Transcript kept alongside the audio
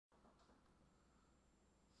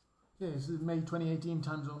Okay, this is May 2018,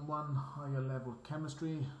 time zone 1, higher level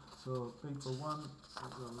chemistry. So paper 1,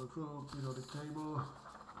 we'll look through, periodic table,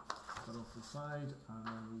 cut off the side, and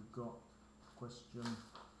then we've got question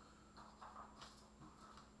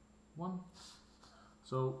 1.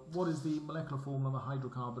 So what is the molecular formula of a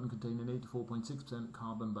hydrocarbon containing 84.6%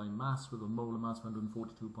 carbon by mass with a molar mass of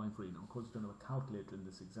 142.3? Now of course you don't have a calculator in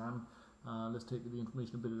this exam. Let's take the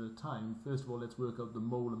information a bit at a time. First of all, let's work out the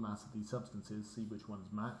molar mass of these substances, see which ones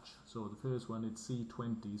match. So the first one, it's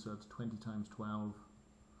C20, so that's 20 times 12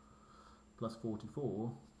 plus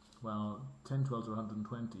 44. Well, 10 12s are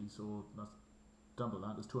 120, so that's double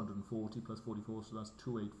that. That's 240 plus 44, so that's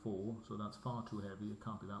 284. So that's far too heavy. It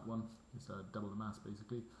can't be that one. It's double the mass,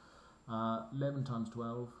 basically. 11 times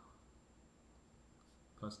 12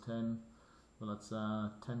 plus 10. Well, that's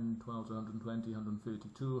 10 12s are 120,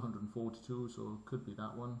 132, 142, so it could be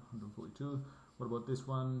that one, 142. What about this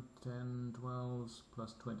one? 10 12s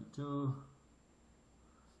plus 22.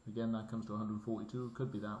 Again, that comes to 142,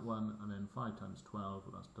 could be that one. And then 5 times 12,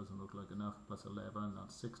 well, that doesn't look like enough, plus 11,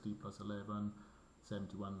 that's 60 plus 11,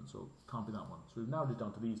 71, so can't be that one. So we've narrowed it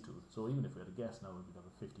down to these two. So even if we had a guess now, we'd have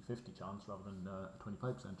a 50-50 chance rather than a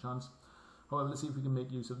 25% chance. However, let's see if we can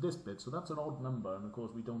make use of this bit. So that's an odd number, and of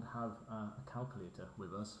course we don't have a calculator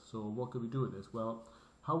with us. So what could we do with this? Well,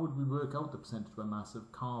 how would we work out the percentage by mass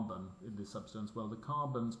of carbon in this substance? Well, the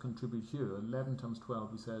carbons contribute here. 11 times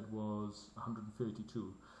 12 we said was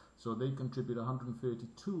 132. So they contribute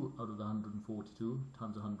 132 out of the 142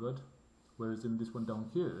 times 100. Whereas in this one down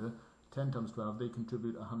here, 10 times 12, they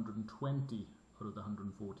contribute 120 out of the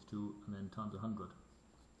 142 and then times 100.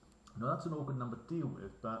 Now that's an awkward number to deal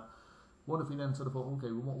with, but what if we then sort of thought,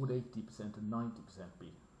 okay, well, what would 80% and 90%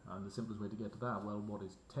 be? And the simplest way to get to that, well, what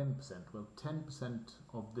is 10%? Well, 10%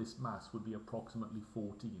 of this mass would be approximately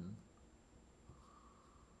 14.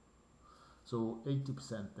 So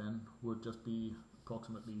 80% then would just be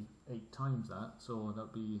approximately 8 times that. So that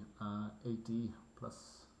would be 80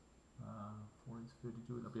 plus 4 is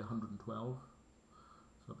 32, that would be 112. So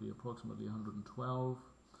that would be approximately 112.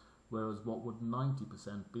 Whereas what would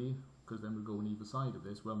 90% be? Because then we go on either side of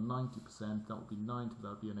this. Well, 90%, that would be 90, that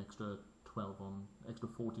would be an extra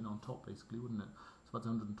 14 on top, basically, wouldn't it? So that's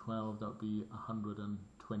 112, that would be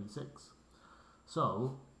 126.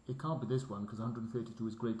 So it can't be this one, because 132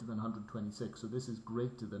 is greater than 126, so this is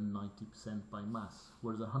greater than 90% by mass,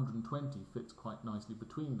 whereas 120 fits quite nicely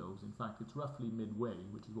between those. In fact, it's roughly midway,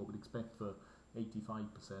 which is what we'd expect for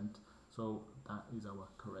 85%, so that is our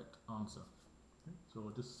correct answer. Okay.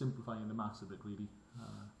 So just simplifying the mass a bit, really,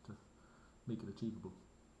 to make it achievable.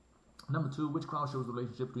 Number 2, which graph shows the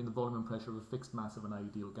relationship between the volume and pressure of a fixed mass of an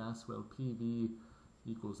ideal gas? Well, PV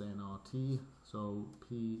equals nRT, so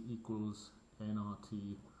P equals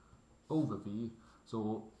nRT over V,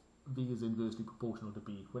 so V is inversely proportional to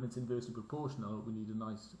B. When it's inversely proportional, we need a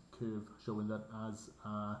nice curve showing that as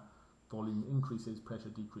volume increases, pressure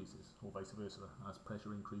decreases, or vice versa. As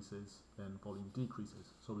pressure increases, then volume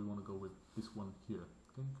decreases. So we want to go with this one here,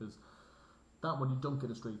 okay? Because that one you don't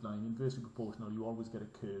get a straight line. Inversely proportional, you always get a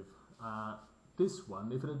curve. This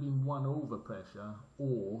one, if it had been 1 over pressure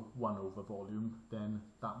or 1 over volume, then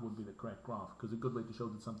that would be the correct graph. Because a good way to show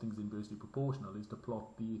that something is inversely proportional is to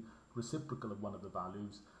plot the reciprocal of one of the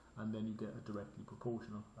values, and then you get a directly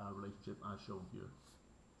proportional relationship as shown here.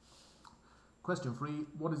 Question 3,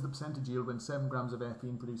 what is the percentage yield when 7 grams of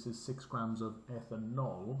ethene produces 6 grams of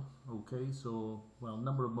ethanol? Okay, so, well,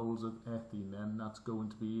 number of moles of ethene then, that's going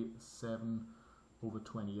to be 7 over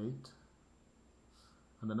 28.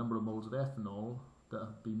 And the number of moles of ethanol that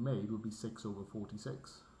have been made would be 6 over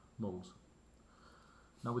 46 moles.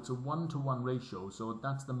 Now it's a 1-to-1 ratio, so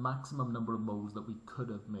that's the maximum number of moles that we could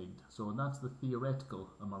have made. So that's the theoretical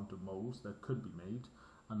amount of moles that could be made,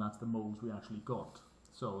 and that's the moles we actually got.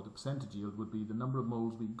 So the percentage yield would be the number of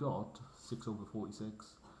moles we got, 6 over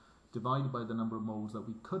 46, divided by the number of moles that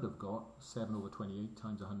we could have got, 7 over 28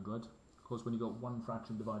 times 100. Of course, when you got one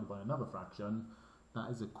fraction divided by another fraction, that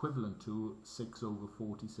is equivalent to 6 over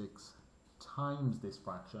 46 times this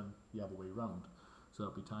fraction the other way round. So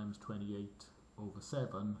that would be times 28 over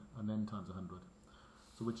 7 and then times 100.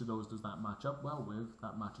 So which of those does that match up well with?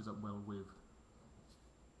 That matches up well with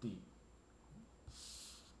D.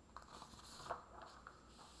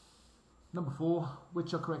 Number 4,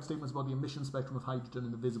 which are correct statements about the emission spectrum of hydrogen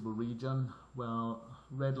in the visible region? Well,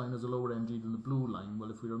 red line has a lower energy than the blue line. Well,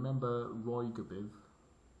 if we remember Roy-Gabiv,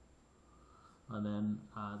 and then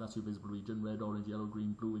that's your visible region, red, orange, yellow,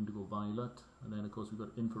 green, blue, indigo, violet. And then of course we've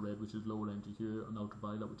got infrared, which is lower energy here, and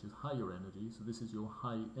ultraviolet, which is higher energy. So this is your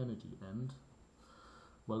high energy end.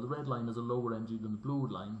 Well, the red line has a lower energy than the blue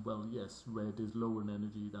line. Well, yes, red is lower in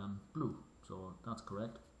energy than blue. So that's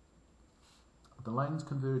correct. The lines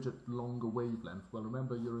converge at longer wavelength. Well,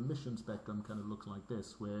 remember your emission spectrum kind of looks like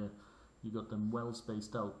this, where you got them well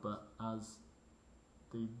spaced out, but as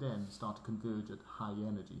they then start to converge at high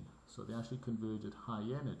energy. So they actually converge at high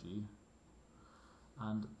energy,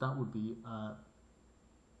 and that would be a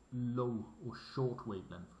low or short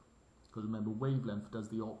wavelength. Because remember, wavelength does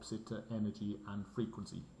the opposite to energy and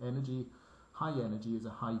frequency. High energy is a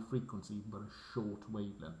high frequency, but a short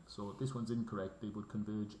wavelength. So this one's incorrect. They would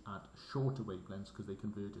converge at shorter wavelengths because they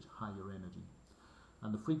converge at higher energy.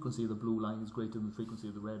 And the frequency of the blue line is greater than the frequency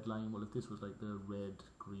of the red line. Well, if this was like the red,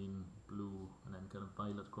 green, blue, and then kind of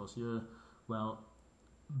violet across here, well,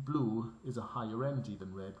 blue is a higher energy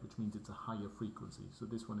than red, which means it's a higher frequency. So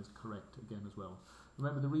this one is correct again as well.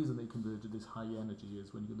 Remember, the reason they converge at this high energy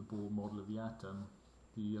is when you get the Bohr model of the atom,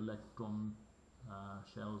 the electron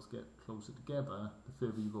shells get closer together the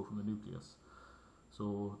further you go from the nucleus.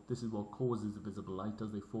 So this is what causes the visible light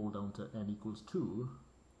as they fall down to n equals 2,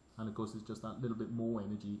 and of course it's just that little bit more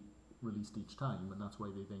energy released each time, and that's why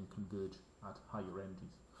they then converge at higher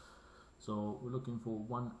energies. So we're looking for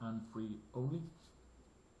 1 and 3 only.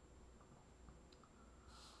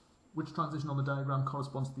 Which transition on the diagram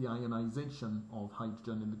corresponds to the ionization of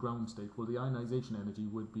hydrogen in the ground state? Well, the ionization energy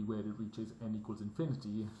would be where it reaches n equals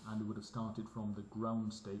infinity, and it would have started from the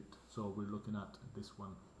ground state. So we're looking at this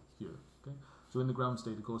one here. Okay. So in the ground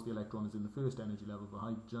state, of course, the electron is in the first energy level for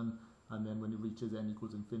hydrogen, and then when it reaches n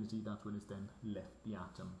equals infinity, that's when it's then left the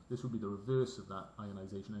atom. This would be the reverse of that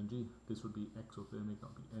ionization energy. This would be exothermic, that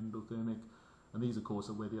would be endothermic. And these, of course,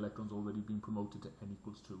 are where the electron's already been promoted to n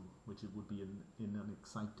equals 2, which it would be in an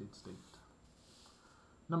excited state.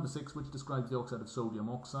 Number 6, which describes the oxide of sodium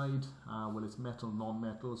oxide. Well, it's metal,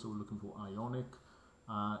 non-metal, so we're looking for ionic.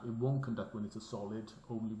 It won't conduct when it's a solid,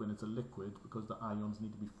 only when it's a liquid, because the ions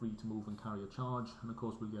need to be free to move and carry a charge. And of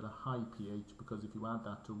course, we'll get a high pH, because if you add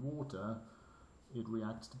that to water, it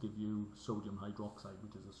reacts to give you sodium hydroxide,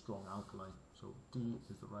 which is a strong alkali. So D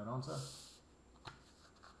is the right answer.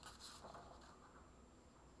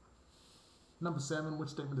 Number 7, which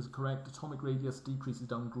statement is correct? Atomic radius decreases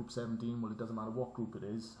down group 17. Well, it doesn't matter what group it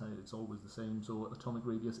is, it's always the same. So atomic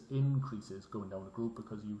radius increases going down a group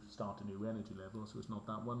because you start a new energy level, so it's not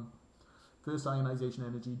that one. First ionization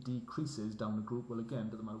energy decreases down a group. Well,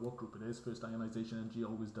 again, doesn't matter what group it is, first ionization energy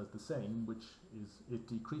always does the same, which is it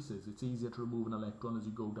decreases. It's easier to remove an electron as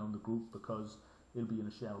you go down the group because it'll be in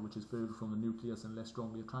a shell which is further from the nucleus and less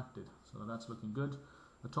strongly attracted. So that's looking good.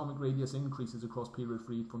 Atomic radius increases across period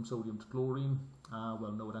 3 from sodium to chlorine.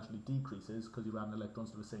 Well, no, it actually decreases because you're adding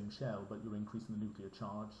electrons to the same shell, but you're increasing the nuclear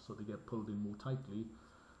charge, so they get pulled in more tightly.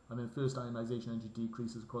 And then first ionization energy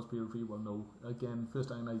decreases across period 3. Well, no, again,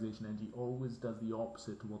 first ionization energy always does the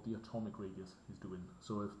opposite to what the atomic radius is doing.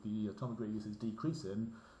 So if the atomic radius is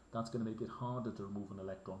decreasing, that's going to make it harder to remove an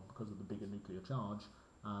electron because of the bigger nuclear charge.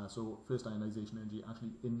 So first ionization energy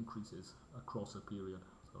actually increases across a period.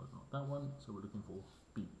 So it's not that one, so we're looking for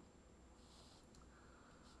B.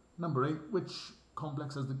 Number 8, which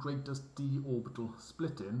complex has the greatest d orbital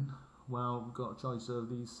split in? Well, we've got a choice of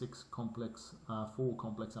these 4 complex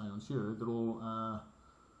ions here. They're all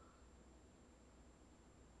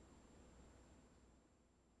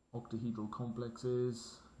octahedral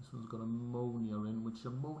complexes. This one's got ammonia in, which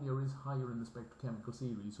ammonia is higher in the spectrochemical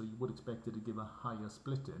series, so you would expect it to give a higher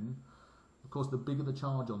split in. Of course, the bigger the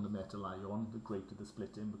charge on the metal ion, the greater the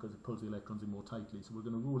split in, because it pulls the electrons in more tightly. So we're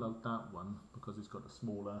going to rule out that one because it's got a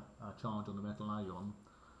smaller charge on the metal ion.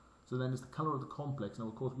 So then it's the colour of the complex. Now,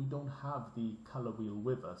 of course, we don't have the colour wheel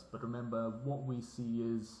with us, but remember, what we see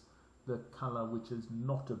is the colour which is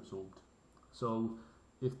not absorbed. So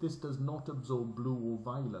if this does not absorb blue or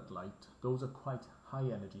violet light, those are quite high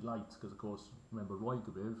energy lights, because of course, remember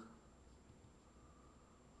Roygabiv,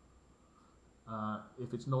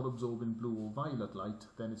 if it's not absorbing blue or violet light,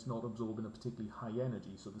 then it's not absorbing a particularly high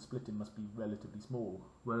energy, so the splitting must be relatively small.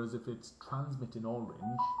 Whereas if it's transmitting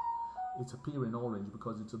orange, it's appearing orange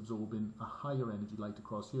because it's absorbing a higher energy light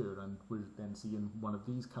across here, and we're then seeing one of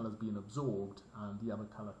these colours being absorbed and the other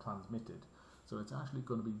colour transmitted. So it's actually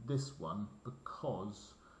going to be this one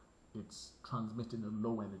because it's transmitting a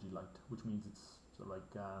low energy light, which means it's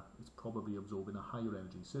it's probably absorbing a higher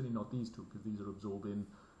energy. Certainly not these two, because these are absorbing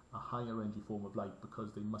a higher energy form of light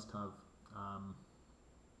because they must have,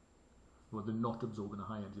 well, they're not absorbing a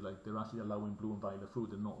high energy light. They're actually allowing blue and violet through.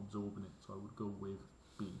 They're not absorbing it. So I would go with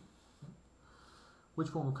B. Which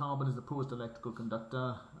form of carbon is the poorest electrical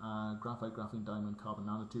conductor? Graphite, graphene, diamond, carbon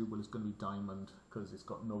nanotube. Well, it's going to be diamond because it's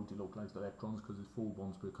got no delocalized electrons because it's 4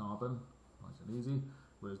 bonds per carbon. Nice and easy.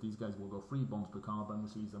 Whereas these guys will go 3 bonds per carbon,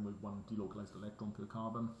 which leaves them with 1 delocalized electron per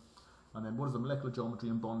carbon. And then what is the molecular geometry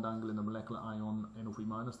and bond angle in the molecular ion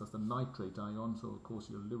NO3-? That's the nitrate ion, so of course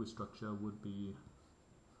your Lewis structure would be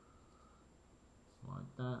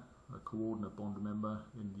like that. A coordinate bond, remember,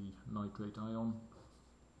 in the nitrate ion.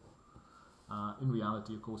 In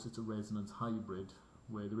reality, of course, it's a resonance hybrid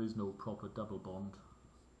where there is no proper double bond.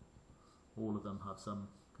 All of them have some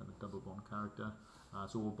kind of double bond character,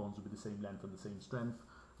 so all bonds will be the same length and the same strength.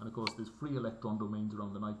 And of course, there's free electron domains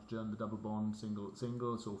around the nitrogen, the double bond, single,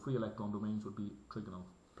 single. So free electron domains would be trigonal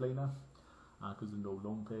planar because there are no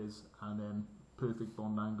lone pairs, and then perfect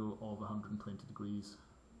bond angle of 120 degrees,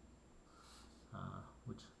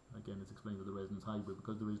 which again is explained with the resonance hybrid.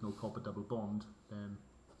 Because there is no proper double bond, then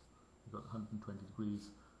you've got 120 degrees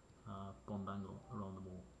bond angle around them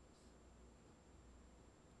all.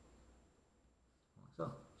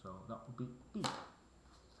 So that would be B.